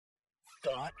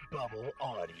Thought Bubble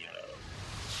Audio.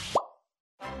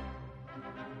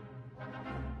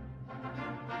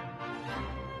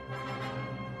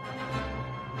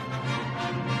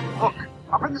 Look,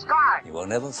 up in the sky! You will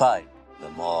never find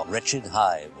the more wretched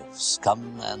hive of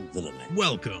scum and villainy.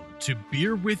 Welcome to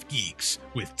Beer with Geeks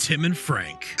with Tim and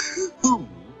Frank. Who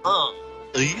are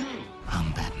you?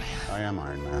 I'm Batman. I am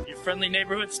Iron Man. Your friendly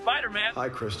neighborhood Spider-Man. Hi,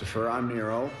 Christopher. I'm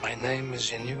Nero. My name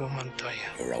is Inigo Montoya.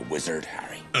 You're a wizard,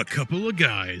 Harry. A couple of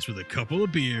guys with a couple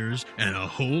of beers and a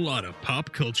whole lot of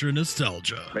pop culture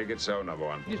nostalgia. Make it so, number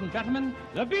one. Ladies and gentlemen,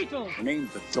 the Beatles. Name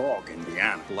the dog,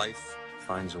 Indiana. Life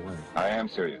finds a way. I am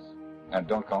serious. And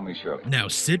don't call me Shirley. Now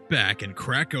sit back and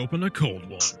crack open a cold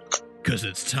one, because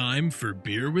it's time for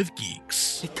Beer with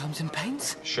Geeks. It comes in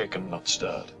paints? Shaken, not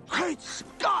stirred. Great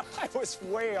Scott! I was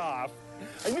way off.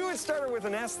 I knew it started with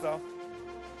an S, though.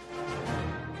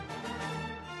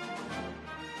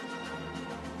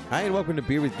 Hi, and welcome to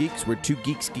Beer with Geeks, where two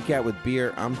geeks geek out with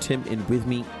beer. I'm Tim, and with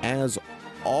me, as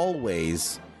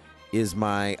always, is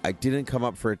I didn't come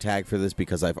up for a tag for this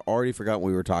because I've already forgotten what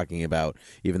we were talking about,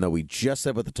 even though we just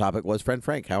said what the topic was. Friend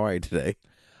Frank, how are you today?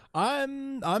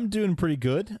 I'm doing pretty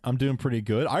good.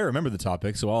 I remember the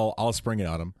topic, so I'll spring it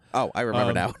on him. Oh, I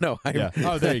remember now. No, yeah.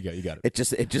 Oh, there you go. You got it.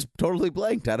 It just totally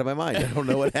blanked out of my mind. I don't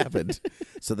know what happened.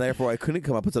 So therefore, I couldn't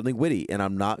come up with something witty, and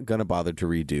I'm not gonna bother to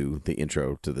redo the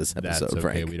intro to this episode. That's okay.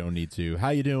 Frank. We don't need to.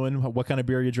 How you doing? What kind of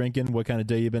beer are you drinking? What kind of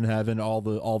day you been having? All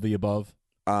the above.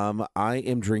 I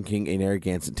am drinking a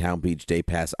Narragansett Town Beach Day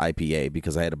Pass IPA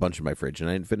because I had a bunch in my fridge and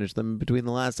I didn't finish them between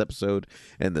the last episode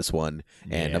and this one.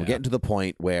 And I'm getting to the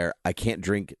point where I can't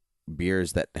drink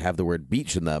beers that have the word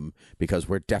beach in them because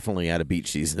we're definitely out of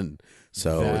beach season.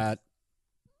 So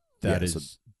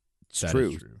it's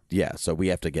true. Yeah, so I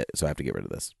have to get rid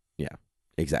of this. Yeah,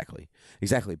 exactly.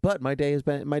 But my day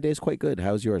is quite good.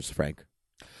 How's yours, Frank?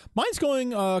 Mine's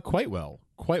going quite well,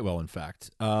 in fact.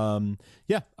 It's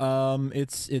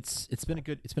been a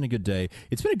good day.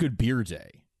 It's been a good beer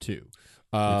day too.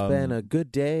 It's been a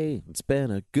good day. It's been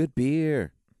a good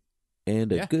beer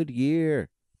and a good year.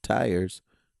 Tires.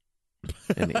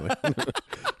 Anyway.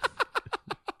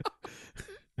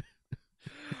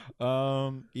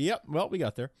 Yep. Well, we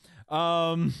got there.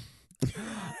 Tires.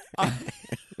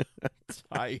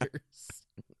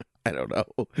 I don't know.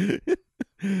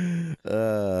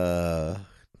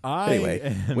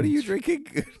 Anyway, what are you drinking?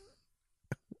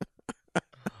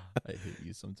 I hate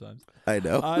you sometimes. I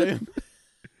know.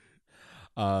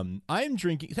 I'm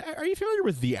drinking. Are you familiar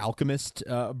with The Alchemist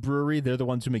Brewery? They're the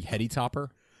ones who make Heady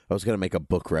Topper. I was going to make a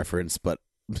book reference, but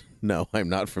no, I'm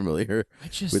not familiar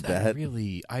with that.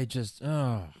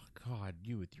 Oh God,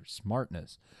 you with your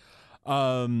smartness.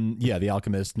 The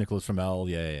Alchemist, Nicholas Flamel.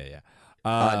 Yeah.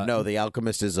 No, The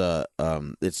Alchemist is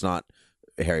it's not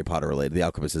Harry Potter related. The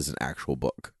Alchemist is an actual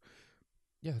book.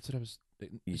 Yeah, that's what I was.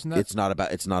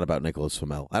 It's not about Nicholas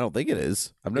Flamel. I don't think it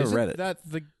is. I've never read it.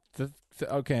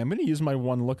 Okay, I'm going to use my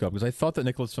one lookup because I thought that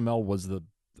Nicholas Flamel was the.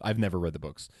 I've never read the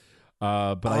books,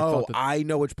 but I thought that, I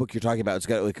know which book you're talking about. It's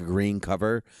got like a green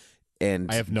cover,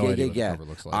 and I have no idea what the cover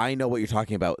looks like. I know what you're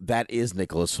talking about. That is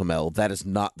Nicholas Flamel. That is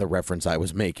not the reference I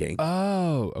was making.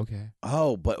 Oh, okay.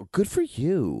 Oh, but good for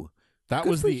you. That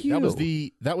was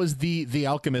the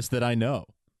Alchemist that I know.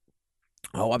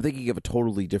 Oh, I'm thinking of a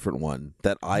totally different one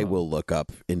that I will look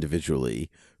up individually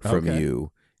from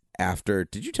you after.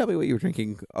 Did you tell me what you were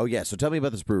drinking? Oh, yeah. So tell me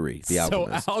about this brewery, The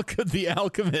Alchemist. The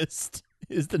Alchemist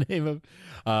is the name of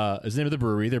the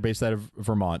brewery. They're based out of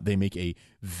Vermont. They make a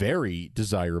very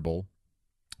desirable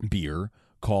beer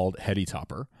called Heady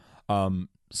Topper.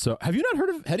 So have you not heard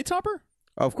of Heady Topper?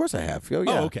 Oh, of course I have. Oh,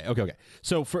 yeah. Oh, okay.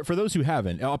 So for those who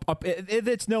haven't,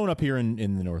 it's known up here in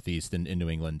the Northeast in New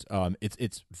England.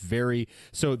 It's very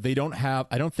so they don't have.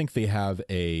 I don't think they have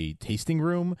a tasting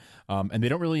room, and they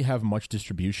don't really have much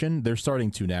distribution. They're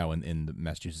starting to now in the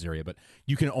Massachusetts area, but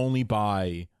you can only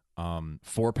buy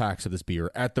 4 packs of this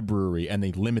beer at the brewery, and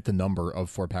they limit the number of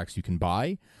 4 packs you can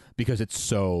buy because it's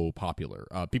so popular.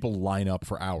 People line up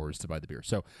for hours to buy the beer.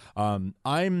 So I'm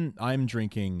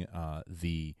drinking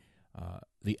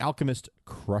the Alchemist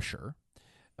Crusher,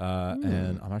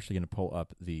 and I'm actually going to pull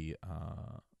up the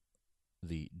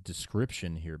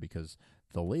description here because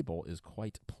the label is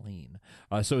quite plain.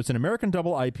 So it's an American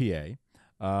double IPA,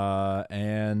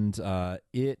 and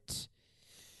it's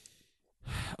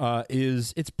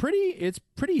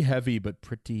pretty heavy but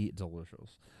pretty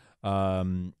delicious.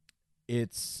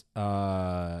 It's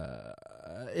a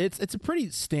pretty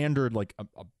standard a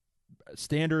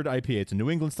standard IPA. It's a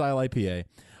New England style IPA.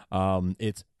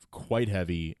 It's quite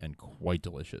heavy and quite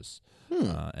delicious,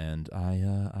 and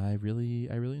I really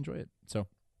enjoy it. So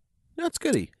that's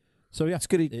goody. So yeah, it's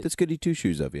goody. That's goody two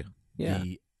shoes of you. Yeah.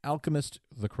 The Alchemist,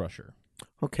 the Crusher.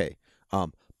 Okay.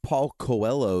 Paul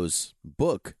Coelho's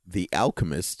book, The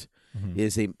Alchemist,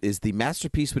 is the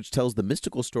masterpiece which tells the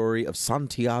mystical story of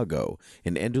Santiago,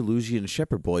 an Andalusian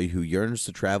shepherd boy who yearns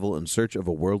to travel in search of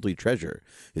a worldly treasure.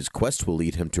 His quest will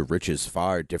lead him to riches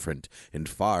far different and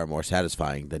far more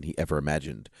satisfying than he ever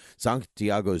imagined.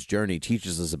 Santiago's journey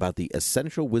teaches us about the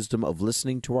essential wisdom of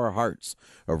listening to our hearts,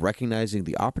 of recognizing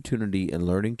the opportunity and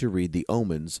learning to read the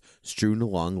omens strewn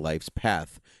along life's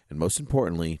path, and most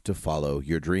importantly, to follow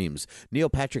your dreams. Neil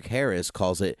Patrick Harris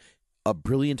calls it a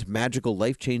brilliant, magical,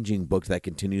 life-changing book that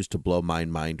continues to blow my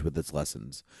mind with its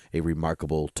lessons. A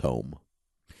remarkable tome.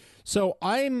 So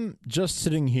I'm just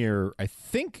sitting here. I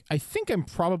think I'm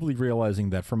probably realizing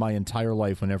that for my entire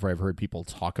life, whenever I've heard people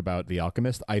talk about The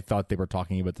Alchemist, I thought they were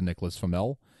talking about the Nicholas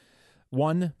Flamel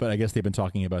one, but I guess they've been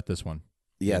talking about this one.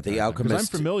 Yeah, The Alchemist. I'm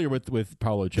familiar with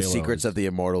Paulo Coelho. The Secrets of the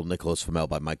Immortal Nicholas Flamel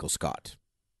by Michael Scott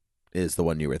is the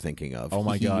one you were thinking of. Oh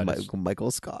my God,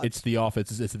 Michael Scott. It's The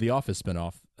Office. It's the Office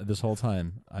spinoff. This whole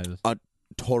time,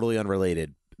 totally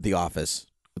unrelated. The Office.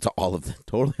 It's all of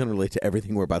totally unrelated to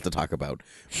everything we're about to talk about.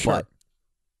 Sure. But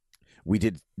we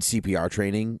did CPR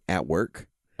training at work.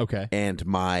 Okay. And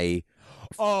my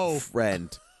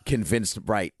friend convinced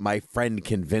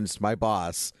my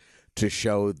boss to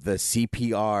show the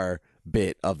CPR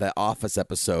bit of that Office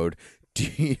episode. Do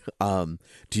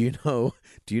you know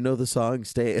the song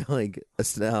Staying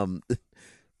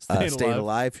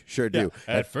Alive? Sure do.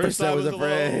 Yeah. At first I was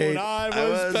afraid. I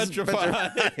was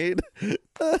petrified.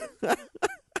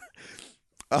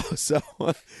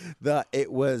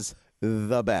 It was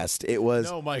the best. It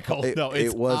was no, Michael.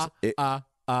 Staying alive.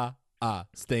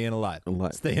 Staying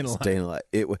alive.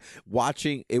 It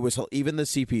was even the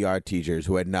CPR teachers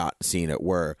who had not seen it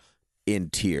were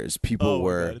in tears. People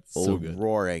were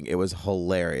roaring. It was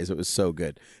hilarious. It was so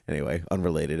good. Anyway,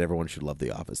 unrelated. Everyone should love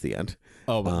The Office. The end.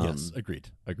 Oh, but yes,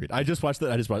 agreed. I just watched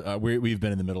that. We've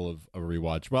been in the middle of a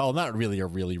rewatch. Well, not really a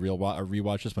real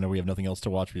rewatch. Just whenever we have nothing else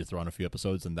to watch, we just throw on a few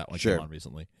episodes, and that one came on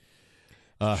recently.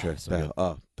 Sure.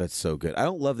 That's so good. I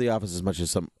don't love The Office as much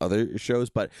as some other shows,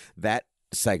 but that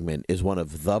segment is one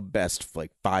of the best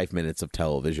 5 minutes of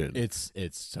television. It's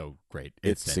so great.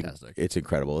 It's fantastic. It's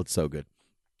incredible. It's so good.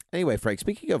 Anyway, Frank,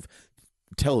 speaking of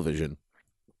television,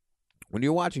 when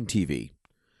you're watching TV,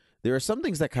 there are some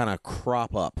things that kind of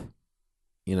crop up,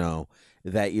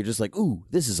 that you're just like, ooh,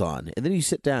 this is on. And then you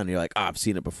sit down and you're like, I've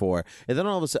seen it before. And then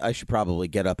all of a sudden, I should probably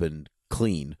get up and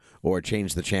clean or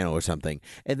change the channel or something.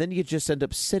 And then you just end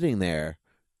up sitting there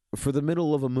for the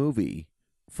middle of a movie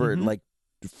for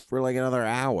another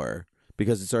hour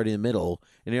because it's already in the middle.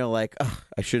 And you're like,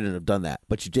 I shouldn't have done that.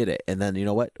 But you did it. And then you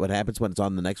know what? What happens when it's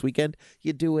on the next weekend?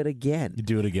 You do it again. You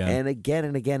do it again. And again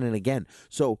and again and again.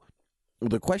 So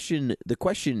the question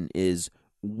is,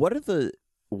 what are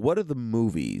the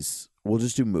movies? We'll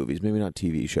just do movies, maybe not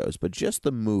TV shows, but just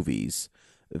the movies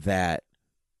that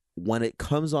when it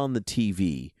comes on the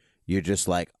TV, you're just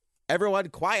like, everyone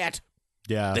quiet.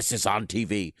 Yeah. This is on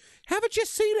TV. Haven't you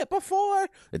seen it before?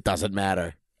 It doesn't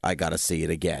matter. I got to see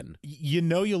it again. You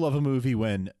love a movie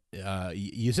when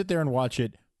you sit there and watch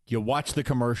it, you watch the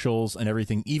commercials and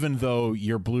everything, even though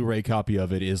your Blu-ray copy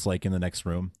of it is like in the next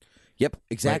room. Yep,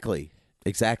 exactly. Right?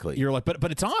 Exactly. You're like,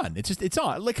 but it's on. It's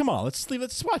on. Like, come on, let's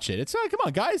watch it. It's on. Come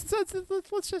on, guys.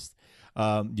 Let's just.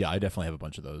 Yeah, I definitely have a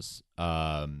bunch of those.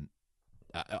 I'm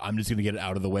just gonna get it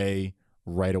out of the way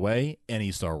right away.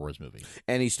 Any Star Wars movie.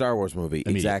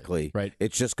 Exactly. Right.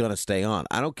 It's just gonna stay on.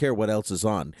 I don't care what else is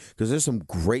on because there's some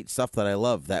great stuff that I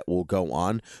love that will go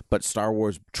on, but Star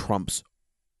Wars trumps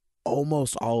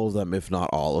almost all of them, if not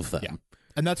all of them. Yeah.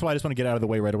 And that's why I just want to get out of the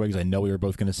way right away because I know we were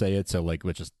both going to say it. So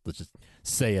let's just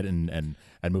say it and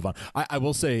move on. I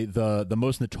will say the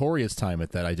most notorious time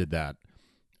that I did that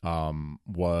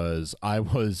was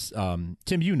Tim,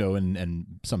 and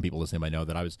some people listening might know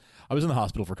that I was in the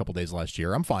hospital for a couple days last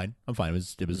year. I'm fine.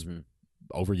 It was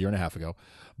over a year and a half ago,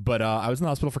 but I was in the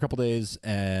hospital for a couple days,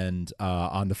 and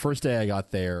on the first day I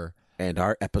got there, and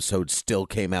our episode still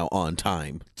came out on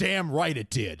time. Damn right it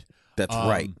did. That's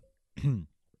right.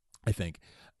 I think.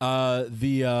 I'm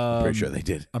pretty sure they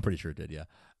did. I'm pretty sure it did, yeah.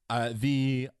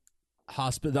 The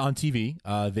hospital on TV,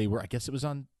 they were, I guess it was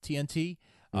on TNT.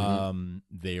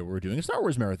 They were doing a Star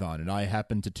Wars marathon, and I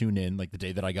happened to tune in like the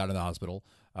day that I got in the hospital.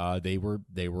 They were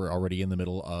already in the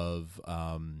middle of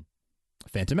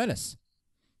Phantom Menace.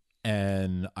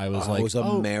 And I was like, it was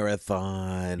a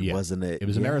marathon, wasn't it? It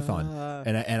was a marathon.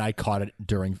 And I caught it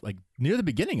during like near the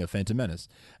beginning of Phantom Menace.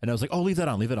 And I was like, oh, leave that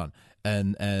on.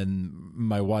 And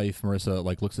my wife, Marissa,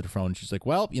 like looks at her phone and she's like,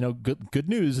 well, good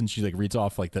news. And she like reads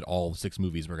off like that all 6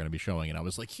 movies we're going to be showing. And I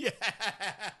was like, yes,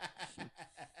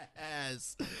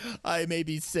 says, I may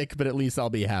be sick, but at least I'll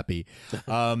be happy.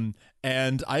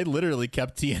 And I literally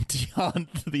kept TNT on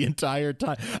the entire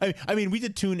time. I mean, we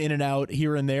did tune in and out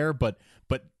here and there, but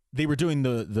they were doing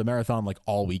the marathon like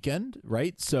all weekend,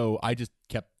 right? So I just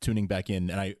kept tuning back in,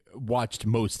 and I watched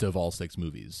most of all 6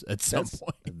 movies at some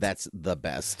point. That's the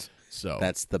best. So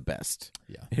that's the best.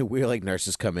 Yeah. We're like,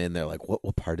 nurses come in, they're like,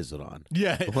 what part is it on?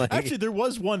 Yeah. Like, actually, there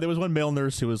was one male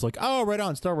nurse who was like, oh, right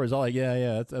on, Star Wars. All like,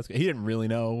 yeah, that's he didn't really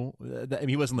know. I mean,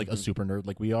 he wasn't like a super nerd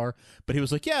like we are, but he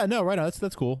was like, yeah, no, right on,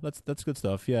 that's cool. That's good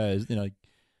stuff. Yeah,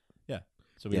 yeah.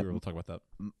 So we were able to talk about that.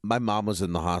 My mom was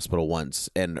in the hospital once,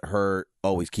 and her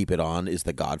always keep it on is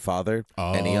The Godfather.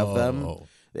 Any of them.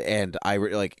 And they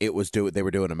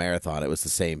were doing a marathon. It was the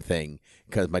same thing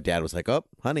because my dad was like, "Oh,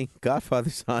 honey,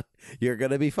 Godfather's on. You're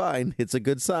gonna be fine. It's a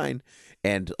good sign."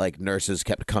 And like nurses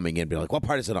kept coming in, being like, "What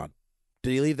part is it on?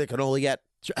 Did he leave the cannoli yet?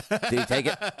 Did he take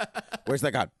it? Where's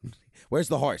the God? Where's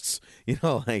the horse? You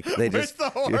know, like they Where's the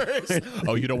horse?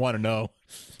 Oh, you don't want to know.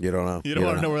 You don't know. You don't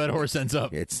want to know where that horse ends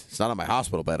up. It's not on my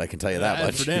hospital bed. I can tell you that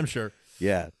much for damn sure.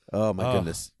 Yeah. Oh my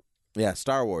goodness. Yeah.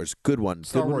 Star Wars. Good one.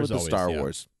 Star Good one Wars with the always, Star yeah.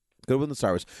 Wars. Good one with the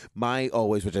Star Wars. My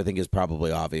always, which I think is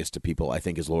probably obvious to people, I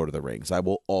think is Lord of the Rings. I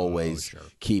will always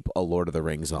keep a Lord of the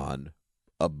Rings on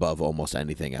above almost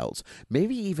anything else.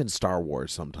 Maybe even Star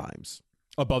Wars sometimes.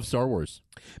 Above Star Wars.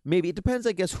 Maybe it depends.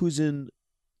 I guess who's in.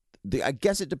 I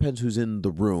guess it depends who's in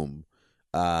the room,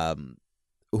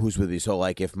 who's with me. So,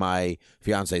 like, if my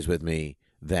fiance's with me,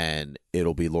 then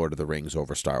it'll be Lord of the Rings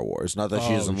over Star Wars. Not that she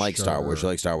doesn't like Star Wars; she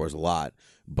likes Star Wars a lot.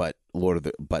 But Lord of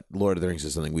the Rings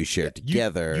is something we share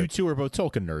together. You two are both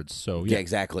Tolkien nerds, so yeah,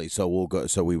 exactly. So we'll go.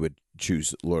 So we would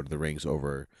choose Lord of the Rings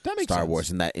over Star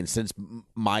Wars in that instance.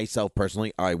 Myself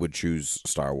personally, I would choose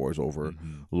Star Wars over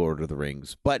Lord of the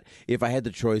Rings. But if I had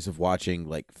the choice of watching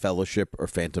like Fellowship or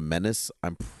Phantom Menace,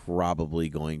 I'm probably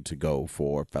going to go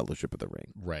for Fellowship of the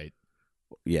Ring. Right.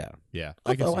 Yeah. Yeah.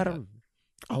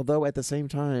 Although at the same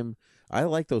time, I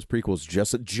like those prequels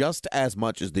just as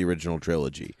much as the original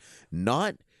trilogy.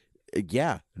 Not,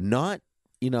 they're not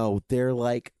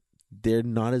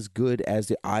as good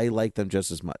as I like them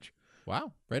just as much.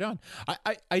 Wow, right on.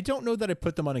 I don't know that I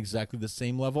put them on exactly the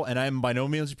same level, and I'm by no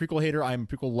means a prequel hater. I'm a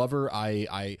prequel lover.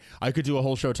 I could do a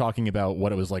whole show talking about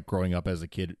what it was like growing up as a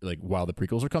kid, like while the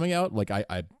prequels were coming out. Like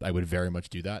I would very much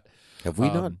do that. Have we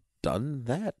not done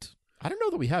that? I don't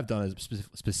know that we have done it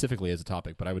specifically as a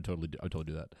topic, but I would totally do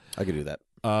that. I could do that.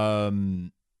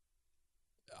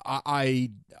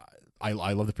 I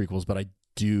love the prequels, but I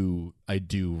do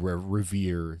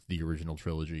revere the original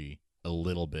trilogy a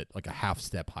little bit, like a half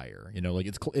step higher. You know, like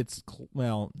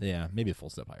maybe a full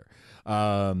step higher.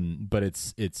 But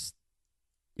it's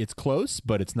close,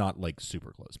 but it's not like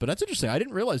super close. But that's interesting. I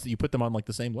didn't realize that you put them on like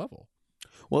the same level.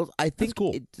 Well, I think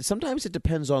cool. Sometimes it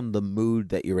depends on the mood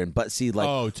that you're in. But see,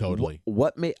 like, totally.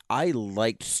 I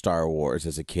liked Star Wars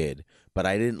as a kid, but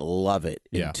I didn't love it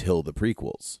until the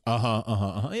prequels.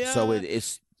 Yeah. So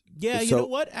it's you know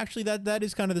what? Actually, that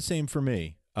is kind of the same for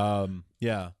me.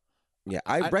 Yeah.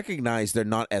 I recognize they're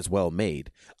not as well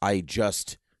made. I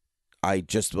just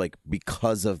like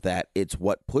because of that, it's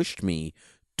what pushed me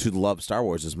to love Star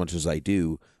Wars as much as I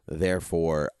do.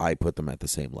 Therefore, I put them at the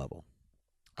same level.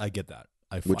 I get that.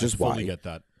 I fully get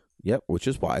that. Yep, which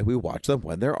is why we watch them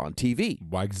when they're on TV.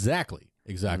 Why exactly.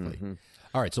 Mm-hmm.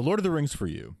 All right, so Lord of the Rings for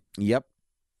you. Yep.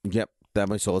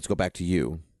 So let's go back to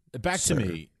you. Back to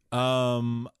me.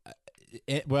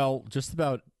 Well, just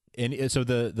about. So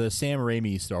the Sam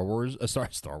Raimi Star Wars,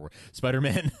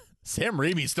 Spider-Man, Sam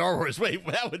Raimi Star Wars. Wait,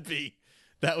 that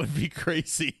would be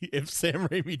crazy if Sam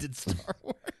Raimi did Star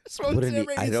Wars. What would Sam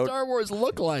Raimi Star Wars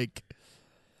look like?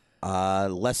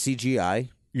 Less CGI.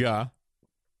 Yeah.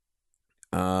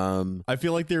 I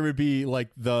feel like there would be like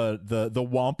the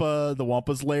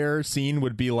Wampa's lair scene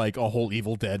would be like a whole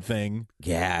Evil Dead thing.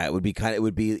 Yeah, it would be kind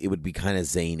of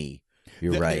zany.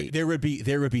 You're right. There would be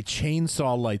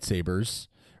chainsaw lightsabers,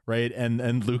 right?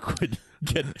 And Luke would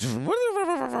get.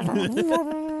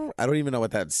 I don't even know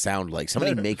what that sound like.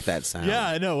 Somebody make that sound. Yeah,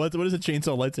 I know. What does a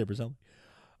chainsaw lightsaber sound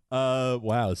like?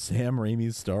 Wow, Sam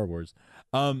Raimi's Star Wars.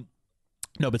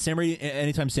 No, but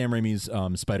anytime Sam Raimi's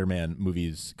Spider-Man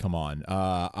movies come on,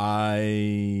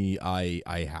 I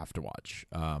have to watch.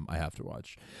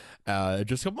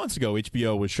 Just a couple months ago,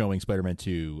 HBO was showing Spider-Man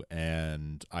 2,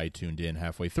 and I tuned in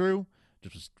halfway through,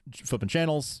 just was flipping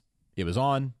channels. It was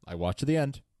on. I watched to the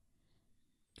end.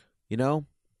 You know,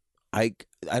 I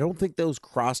don't think those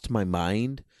crossed my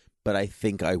mind, but I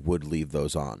think I would leave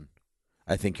those on.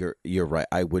 I think you're right.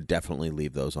 I would definitely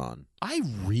leave those on. I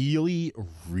really,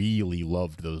 really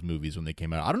loved those movies when they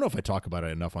came out. I don't know if I talk about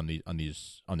it enough on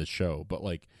this show, but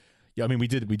like, Yeah, I mean, we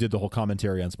did the whole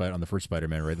commentary on the first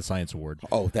Spider-Man, right? The Science Award.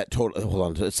 Oh, that totally.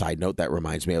 Hold on. Side note, that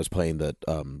reminds me, I was playing the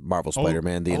Marvel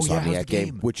Spider-Man, the how's the Insomniac game,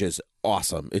 game? which is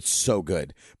awesome. It's so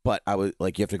good. But I was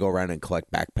like, you have to go around and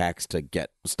collect backpacks to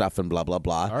get stuff and blah blah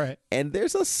blah. All right. And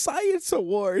there's a science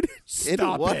award.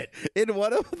 Stop it. In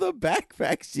one of the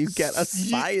backpacks, you get a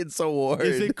science award.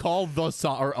 Is it called a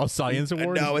Science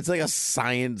Award? No, it's like a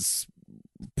science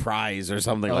prize or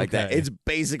something like that. Okay. It's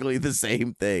basically the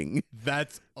same thing.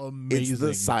 That's amazing. It's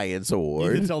the science You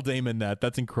award. can tell Damon that.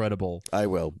 That's incredible. I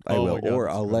will. Oh my God, or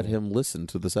that's I'll let incredible. him listen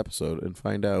to this episode and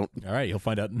find out. All right, he'll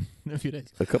find out in a few days.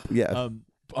 A couple, yeah.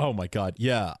 Oh my God,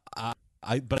 yeah.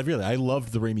 I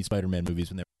loved the Raimi Spider-Man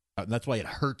movies when they were out, and that's why it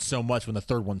hurt so much when the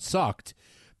third one sucked,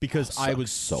 because I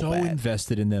was so bad.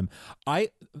 invested in them.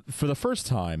 For the first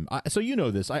time, so you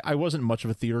know this, I wasn't much of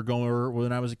a theater goer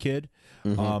when I was a kid,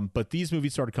 but these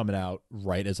movies started coming out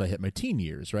right as I hit my teen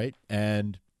years, right?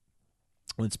 And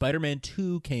when Spider-Man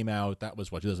 2 came out, that was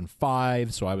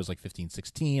 2005, so I was like 15,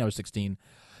 16. I was 16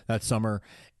 that summer,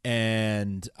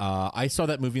 and I saw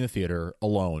that movie in the theater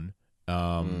alone.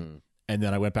 And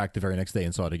then I went back the very next day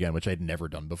and saw it again, which I'd never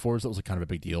done before, so it was like kind of a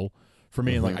big deal for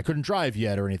me. And like I couldn't drive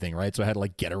yet or anything, right? So I had to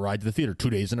like get a ride to the theater 2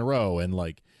 days in a row and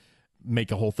like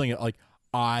make a whole thing. Like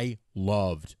I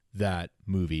loved that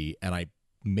movie, and I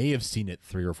may have seen it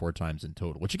 3 or 4 times in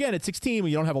total. Which again, at 16,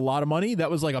 when you don't have a lot of money,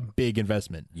 that was like a big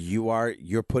investment.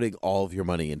 You're putting all of your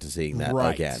money into seeing that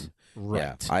again.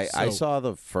 Right. Yeah. I saw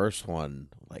the first one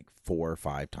like 4 or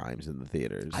 5 times in the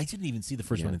theaters. I didn't even see the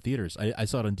first one in theaters. I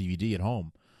saw it on DVD at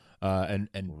home. And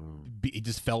it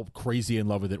just felt crazy in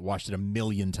love with it. Watched it a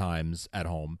million times at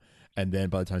home, and then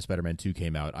by the time Spider-Man 2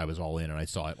 came out, I was all in, and I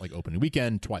saw it like opening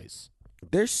weekend twice.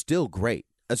 They're still great,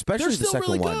 especially They're the still second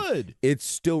really one. good. It's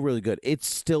still really good. It's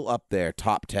still up there,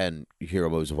 top 10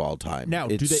 hero movies of all time. Now,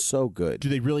 it's so good. Do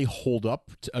they really hold up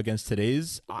against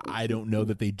today's? I don't know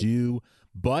that they do,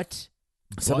 but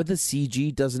Some of the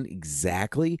CG doesn't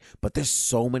exactly, but there's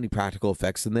so many practical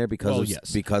effects in there because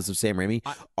of Sam Raimi.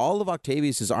 All of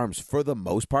Octavius's arms, for the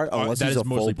most part, unless that he's is a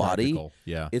full mostly body, practical.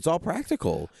 Yeah, it's all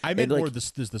practical. I meant And, more the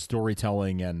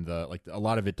storytelling and a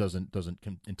lot of it doesn't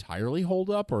entirely hold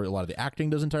up, or a lot of the acting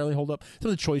doesn't entirely hold up.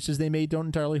 Some of the choices they made don't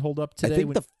entirely hold up today. I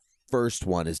think the first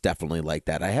one is definitely like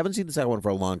that. I haven't seen the second one for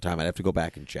a long time. I'd have to go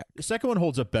back and check. The second one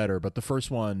holds up better, but the first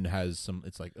one has some.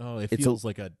 It's like it feels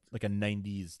like a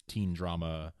 90s teen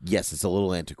drama. Yes, it's a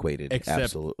little antiquated. Except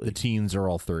absolutely, the teens are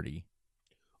all 30.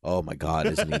 Oh my God,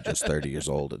 isn't he just 30 years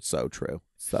old? It's so true.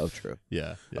 So true.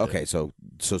 Yeah. Okay, so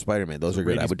Spider-Man, those are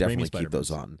good. I would definitely keep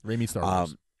those on. Raimi Star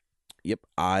Wars. Yep,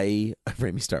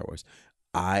 Raimi Star Wars.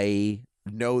 I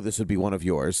know this would be one of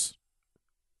yours.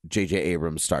 J.J.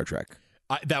 Abrams Star Trek.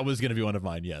 That was going to be one of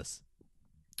mine, yes.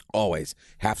 Always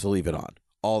have to leave it on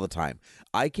all the time.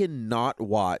 I cannot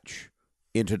watch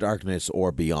Into Darkness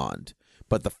or Beyond,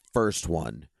 but the first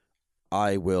one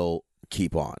I will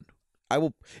keep on. I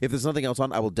will, if there's nothing else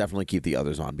on, I will definitely keep the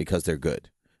others on because they're good.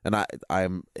 And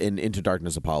I'm an Into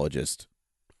Darkness apologist.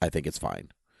 I think it's fine.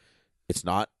 It's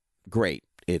not great.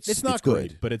 It's not good,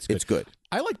 great, but it's good. It's good.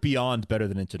 I like Beyond better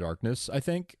than Into Darkness, I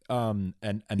think. And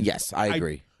yes, I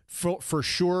agree. For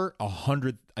sure,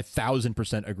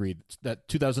 1,000% agreed that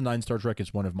 2009 Star Trek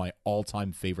is one of my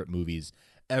all-time favorite movies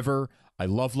ever. I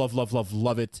love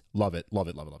it.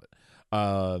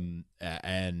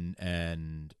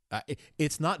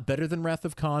 It's not better than Wrath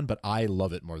of Khan, but I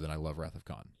love it more than I love Wrath of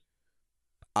Khan.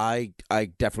 I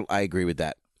definitely agree with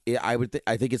that. I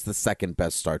think it's the second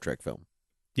best Star Trek film.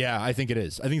 Yeah, I think it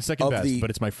is. I think it's second best, but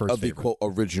it's my first of the favorite. quote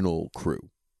original crew.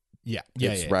 Yeah,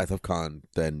 it's Wrath of Khan,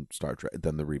 then Star Trek,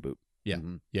 then the reboot. Yeah,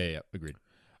 yeah, agreed.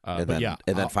 And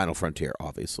then Final Frontier,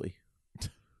 obviously.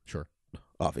 Sure,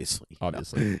 obviously,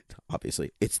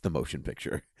 obviously, it's the motion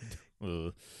picture. Yeah.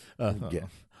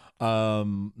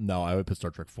 No, I would put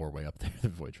Star Trek 4 way up there. The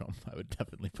Voyage Home, I would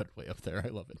definitely put it way up there. I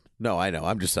love it. No, I know.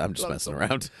 I'm just messing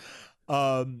around.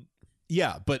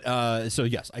 Yeah, but so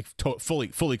yes, I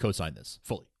fully co-sign this.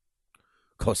 Fully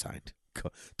co-signed,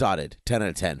 dotted. 10 out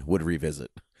of 10 would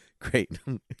revisit. Great.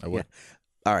 I would. Yeah.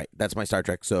 All right, that's my Star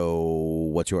Trek. So,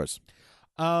 what's yours?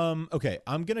 Okay,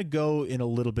 I'm gonna go in a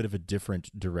little bit of a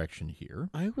different direction here.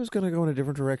 I was gonna go in a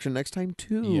different direction next time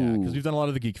too. Yeah, because we've done a lot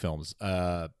of the geek films.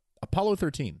 Apollo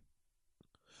 13.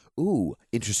 Ooh,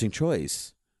 interesting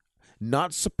choice.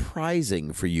 Not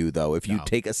surprising for you, though, if you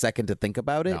take a second to think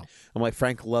about it. No. I'm like,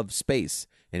 Frank loves space,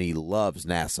 and he loves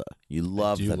NASA. You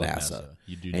love the NASA.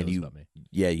 You do know this about me.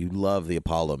 Yeah, you love the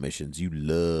Apollo missions. You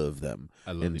love them.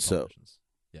 I love the Apollo missions.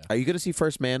 Yeah. Are you going to see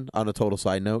First Man on a total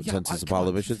side note since it's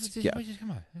Apollo missions? Yeah.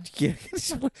 Come on. Yeah.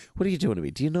 What are you doing to me?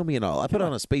 Do you know me at all? I put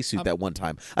on a spacesuit that one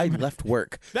time. I left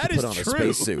work That to is put on true.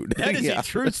 a spacesuit. That is a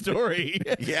true story.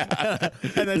 Yeah.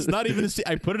 And that's not even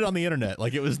I put it on the internet.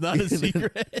 Like, it was not a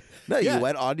secret. No, Yeah. you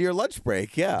went on your lunch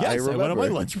break. Yeah, Yes, I I remember. went on my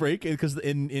lunch break because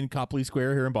in Copley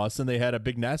Square here in Boston, they had a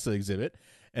big NASA exhibit,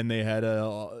 and they had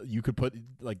you could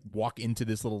walk into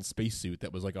this little spacesuit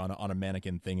that was like on a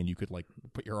mannequin thing, and you could like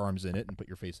put your arms in it and put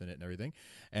your face in it and everything,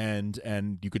 and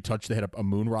you could touch. They had a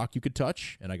moon rock you could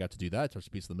touch, and I got to do that. Touch a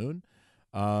piece of the moon.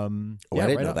 I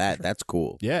didn't know that. Sure. That's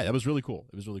cool. Yeah, that was really cool.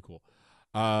 It was really cool.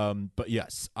 But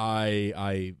yes,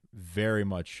 I very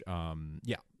much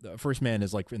First Man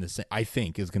is like in the same. I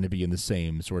think is going to be in the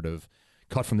same sort of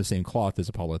cut from the same cloth as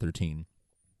Apollo 13.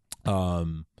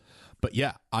 But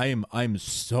yeah, I'm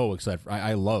so excited.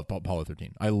 I love Apollo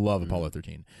 13. I love Apollo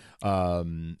 13.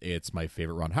 It's my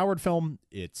favorite Ron Howard film.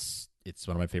 It's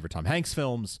one of my favorite Tom Hanks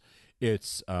films.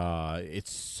 It's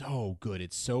so good.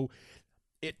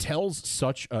 It tells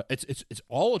such it's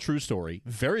all a true story,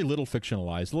 very little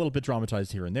fictionalized, a little bit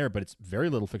dramatized here and there, but it's very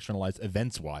little fictionalized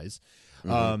events wise.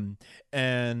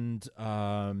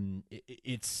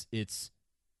 It's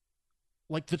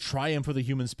like the triumph of the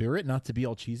human spirit, not to be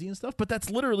all cheesy and stuff, but that's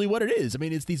literally what it is. I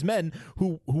mean, it's these men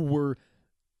who were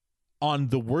on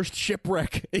the worst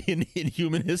shipwreck in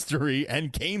human history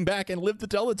and came back and lived to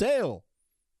tell the tale.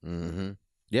 Mm-hmm.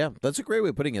 Yeah, that's a great way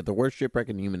of putting it. The worst shipwreck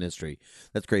in human history.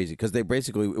 That's crazy because it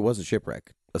was a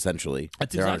shipwreck, essentially.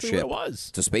 That's they're exactly on a ship. what it was.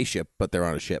 It's a spaceship, but they're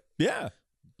on a ship. Yeah.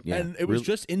 And it was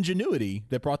just ingenuity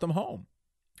that brought them home.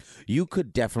 You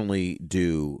could definitely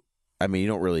do, I mean, you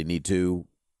don't really need to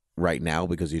right now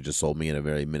because you just sold me in a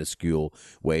very minuscule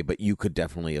way, but you could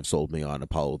definitely have sold me on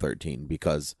Apollo 13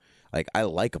 because like I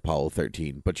like Apollo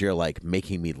 13, but you're like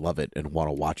making me love it and want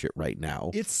to watch it right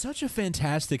now. It's such a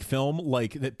fantastic film,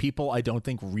 like that people I don't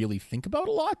think really think about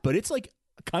a lot, but it's like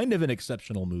kind of an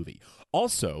exceptional movie.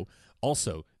 Also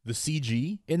the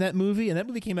CG in that movie, and that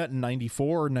movie came out in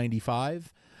 94 or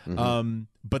 95.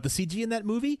 But the CG in that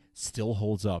movie still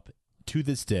holds up to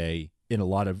this day in a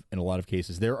lot of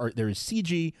cases. There is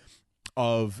CG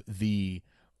of the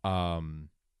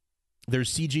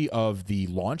there's CG of the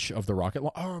launch of the rocket.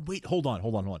 Oh wait, hold on.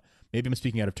 Maybe I'm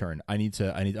speaking out of turn. I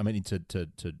might need to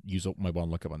use my one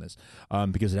lookup on this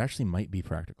because it actually might be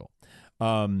practical.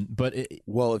 But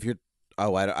if you're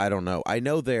I don't know. I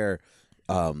know their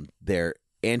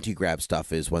anti-grav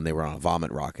stuff is when they were on a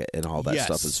vomit rocket and all that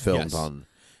stuff is filmed on.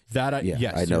 That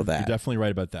yes, I know that. You're definitely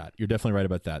right about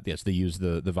that. Yes, they use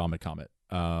the Vomit Comet.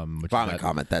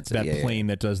 Comet. That's that it. plane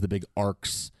that does the big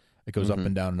arcs. It goes up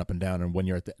and down and up and down, and when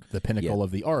you're at the pinnacle of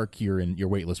the arc, you're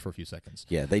weightless for a few seconds.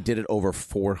 Yeah, they did it over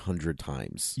 400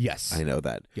 times. Yes, I know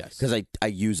that. Yes, because I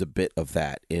use a bit of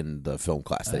that in the film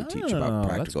class that I teach about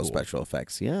practical special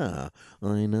effects. Yeah,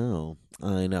 I know.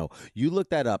 You look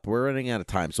that up. We're running out of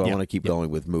time, so I want to keep going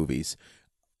with movies.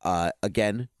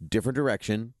 Again, different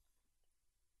direction.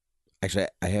 Actually,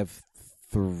 I have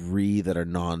 3 that are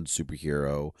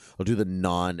non-superhero. I'll do the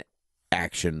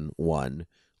non-action one,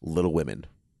 Little Women.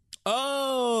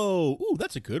 Oh, ooh,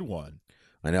 that's a good one.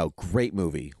 I know. Great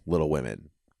movie, Little Women.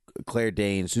 Claire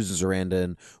Danes, Susan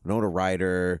Sarandon, Winona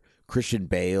Ryder, Christian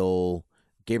Bale,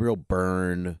 Gabriel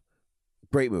Byrne.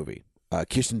 Great movie.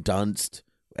 Kirsten Dunst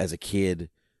as a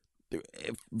kid.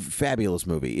 Fabulous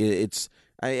movie.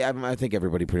 I think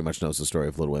everybody pretty much knows the story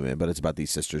of Little Women, but it's about these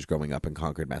sisters growing up in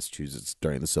Concord, Massachusetts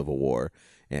during the Civil War,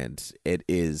 and it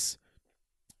is.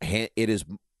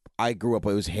 I grew up.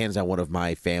 It was hands down one of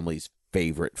my family's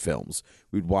favorite films.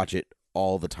 We'd watch it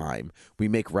all the time. We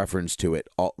make reference to it.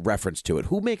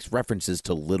 Who makes references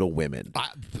to Little Women?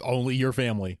 Only your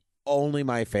family. Only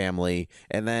my family.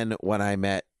 And then when I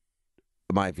met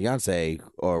my fiance,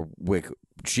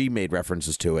 she made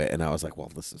references to it, and I was like,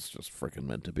 well, this is just freaking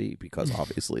meant to be because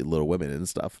obviously Little Women and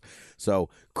stuff. So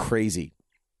crazy.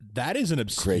 That is an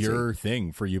obscure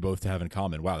thing for you both to have in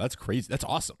common. Wow, that's crazy. That's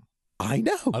awesome. I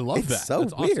know. I love that. It's so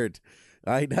weird. Awesome.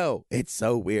 I know. It's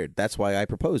so weird. That's why I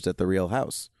proposed at the Real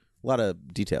House. A lot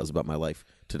of details about my life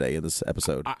today in this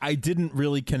episode. I didn't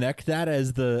really connect that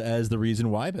as the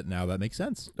reason why, but now that makes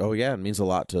sense. Oh yeah, it means a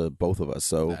lot to both of us.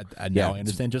 So now I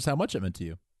understand just how much it meant to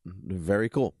you. Very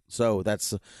cool. So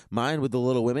that's mine with the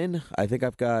Little Women. I think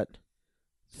I've got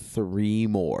 3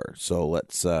 more. So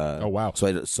let's. Oh wow!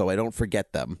 So I don't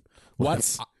forget them.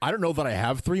 What? I don't know that I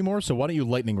have 3 more. So why don't you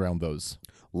lightning round those?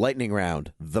 Lightning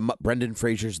round. Brendan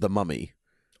Fraser's The Mummy.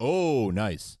 Oh,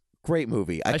 nice. Great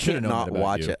movie. I can't not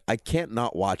watch it. I can't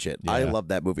not watch it. Yeah. I love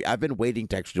that movie. I've been waiting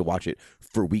to actually watch it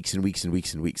for weeks and weeks and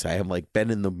weeks and weeks. I have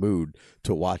been in the mood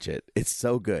to watch it. It's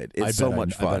so good. It's so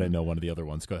much fun. I bet I know one of the other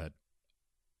ones. Go ahead.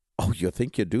 Oh, you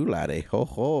think you do, laddie? Ho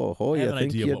ho ho! I have You an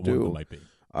think idea you what one of do? them might be.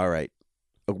 All right.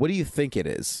 What do you think it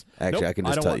is? Actually, Nope, I can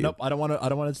just tell you. Nope, I don't want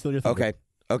to steal your thunder.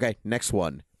 Okay. Next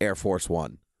one, Air Force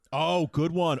One. Oh,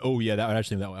 good one. Oh yeah,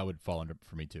 that would fall under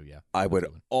for me too. Yeah, I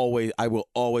will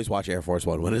always watch Air Force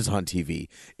One when it's on TV.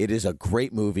 It is a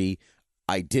great movie.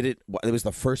 It was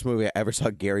the first movie I ever saw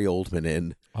Gary Oldman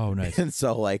in. Oh, nice. And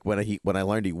so, like, when I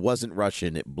learned he wasn't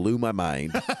Russian, it blew my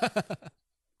mind.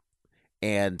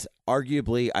 And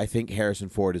arguably, I think Harrison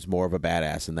Ford is more of a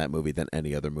badass in that movie than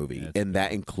any other movie, and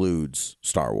that includes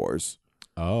Star Wars.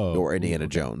 Or Indiana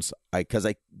Jones. Because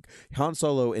Han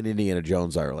Solo and Indiana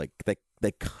Jones are like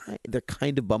they're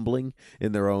kind of bumbling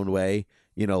in their own way.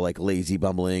 You know, like lazy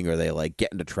bumbling, or they like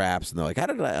get into traps, and they're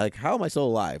like, how am I still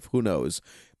alive? Who knows?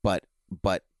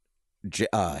 But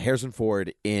Harrison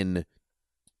Ford in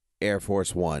Air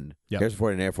Force One. Yep. Harrison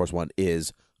Ford in Air Force One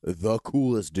is the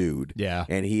coolest dude. Yeah.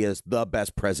 And he is the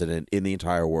best president in the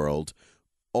entire world.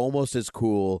 Almost as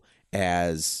cool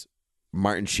as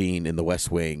Martin Sheen in The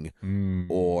West Wing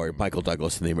or Michael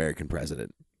Douglas in The American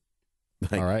President.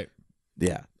 All right.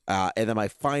 Yeah. And then my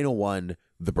final one,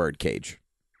 The Birdcage.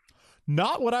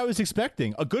 Not what I was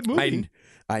expecting. A good movie.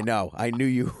 I know. I knew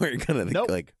you weren't going to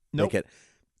think it.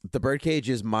 The Birdcage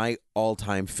is my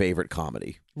all-time favorite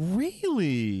comedy.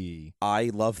 Really?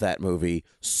 I love that movie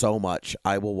so much.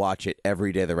 I will watch it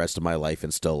every day the rest of my life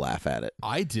and still laugh at it.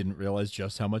 I didn't realize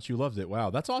just how much you loved it. Wow,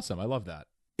 that's awesome. I love that.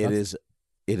 It is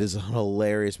a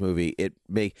hilarious movie.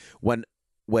 When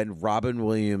Robin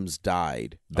Williams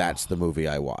died, that's the movie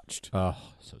I watched. Oh,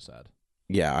 so sad.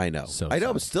 Yeah, I know. So I know. sad.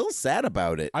 I'm still sad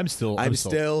about it. I'm still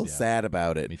sad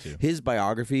about it. Me too. His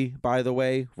biography, by the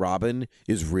way, Robin,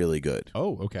 is really good.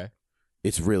 Oh, okay.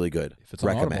 It's really good. If it's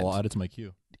on Audible, I'll add it to my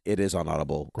queue. It is on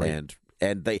Audible. Great.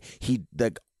 And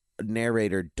the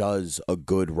narrator does a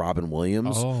good Robin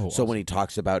Williams. Oh, so when he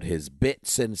talks about his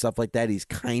bits and stuff like that, he's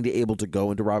kind of able to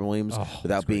go into Robin Williams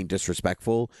without being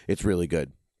disrespectful. It's really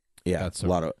good. Yeah, that's so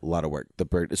a lot of work. The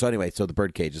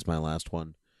Birdcage is my last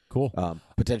one. Cool.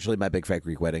 Potentially My Big Fat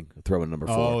Greek Wedding. Throw in number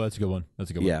 4. Oh, that's a good one.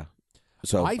 Yeah.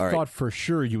 So I thought for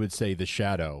sure you would say The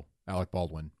Shadow, Alec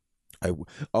Baldwin.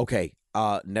 Okay.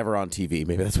 Never on TV.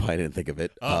 Maybe that's why I didn't think of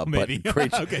it. Maybe. But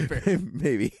great. Okay, fair.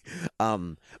 Maybe.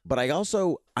 But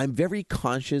I'm very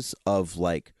conscious of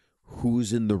like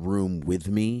who's in the room with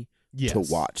me to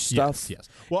watch stuff. Yes.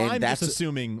 Well, and I'm just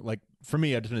assuming, like, for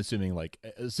me, I've just been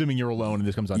assuming you're alone and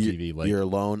this comes on TV. Like, you're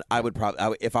alone. I would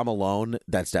probably, if I'm alone,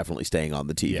 that's definitely staying on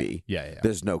the TV. Yeah.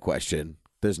 There's no question.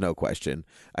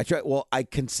 I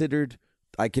considered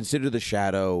The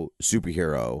Shadow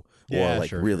superhero or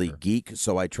really geek,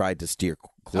 so I tried to steer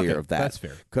clear of that. That's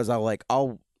fair. Because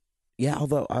although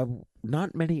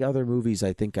not many other movies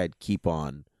I think I'd keep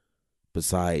on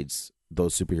besides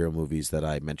those superhero movies that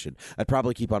I mentioned. I'd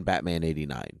probably keep on Batman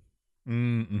 89.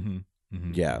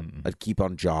 I'd keep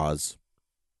on Jaws.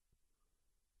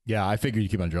 Yeah, I figured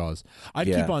you'd keep on Jaws. I'd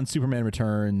keep on Superman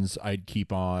Returns. I'd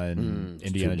keep on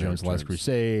Indiana Jones: Last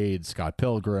Crusade, Scott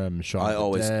Pilgrim, Shaun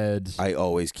of the Dead. I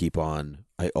always keep on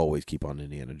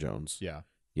Indiana Jones. Yeah.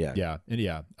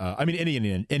 I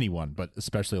mean, anyone, but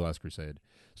especially Last Crusade,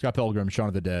 Scott Pilgrim, Shaun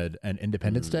of the Dead, and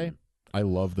Independence Day. I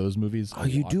love those movies. Oh,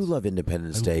 you do love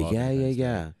Independence Day.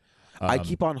 Yeah. I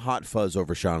keep on Hot Fuzz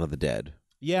over Shaun of the Dead.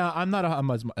 Yeah, I'm not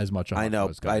as much a Hot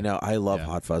Fuzz guy. I know. I love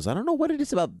Hot Fuzz. I don't know what it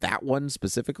is about that one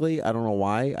specifically. I don't know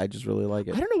why. I just really like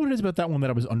it. I don't know what it is about that one that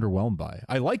I was underwhelmed by.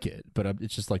 I like it, but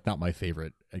it's just like not my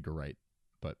favorite Edgar Wright.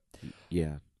 But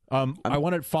yeah. I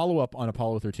want to follow up on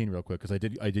Apollo 13 real quick because I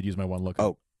did use my one look.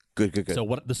 Oh, good. So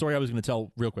what the story I was going to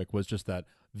tell real quick was just that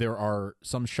there are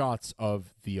some shots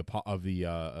of the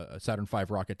Saturn V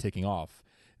rocket taking off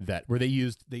where they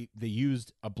used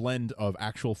a blend of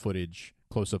actual footage,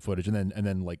 close-up footage, and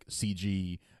then like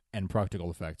CG and practical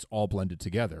effects all blended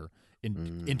together,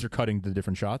 intercutting the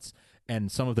different shots. And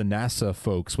some of the NASA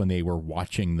folks, when they were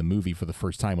watching the movie for the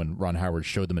first time, when Ron Howard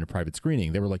showed them in a private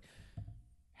screening, they were like,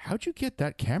 "How'd you get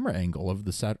that camera angle of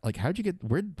the set? Like,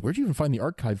 where'd you even find the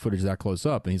archive footage that close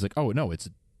up?" And he's like, "Oh no, it's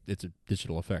a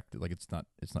digital effect. Like it's not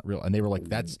real." And they were like,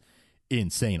 "That's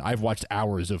insane. I've watched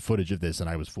hours of footage of this, and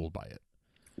I was fooled by it."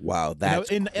 Wow, that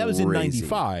was in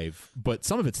 '95, but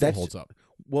some of it still holds up.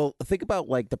 Well, think about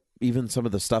like even some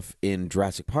of the stuff in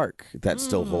Jurassic Park that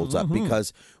still holds up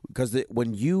because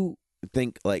when you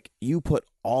think like you put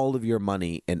all of your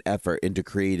money and effort into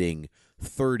creating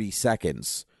 30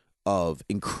 seconds of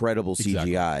incredible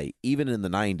CGI, even in the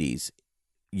 90s,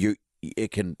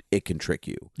 it can trick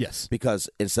you. Yes, because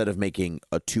instead of making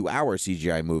a 2-hour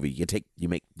CGI movie, you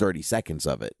make 30 seconds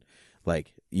of it.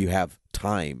 Like you have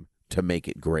time to make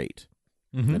it great.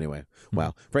 Anyway,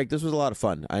 wow. Frank, this was a lot of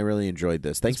fun. I really enjoyed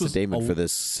this. Thanks to Damon for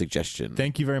this suggestion.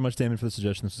 Thank you very much, Damon, for the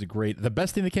suggestion. This is great. The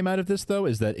best thing that came out of this, though,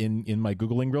 is that in my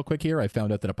Googling real quick here, I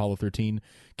found out that Apollo 13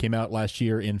 came out last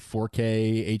year in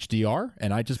 4K HDR,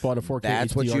 and I just bought a 4K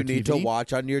That's HDR what you need TV. to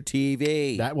watch on your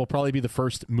TV. That will probably be the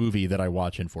first movie that I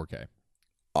watch in 4K.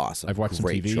 Awesome. I've watched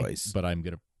Great some TV, choice. but I'm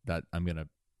gonna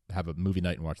have a movie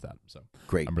night and watch that. So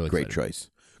great, I'm really great excited. choice.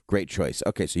 Great choice.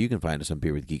 Okay, so you can find us on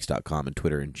beerwithgeeks.com and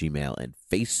Twitter and Gmail and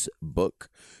Facebook.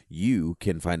 You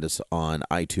can find us on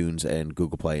iTunes and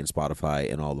Google Play and Spotify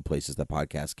and all the places that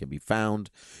podcasts can be found.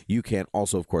 You can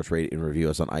also, of course, rate and review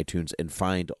us on iTunes and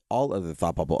find all other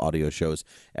Thought Bubble audio shows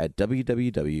at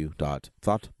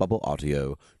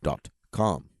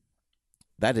www.thoughtbubbleaudio.com.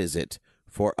 That is it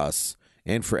for us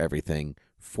and for everything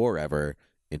forever.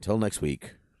 Until next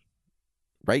week.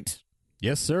 Right?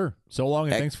 Yes, sir. So long,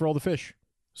 and thanks for all the fish.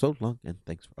 So long, and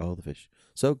thanks for all the fish.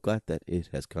 So glad that it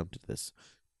has come to this.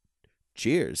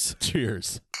 Cheers.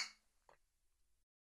 Cheers.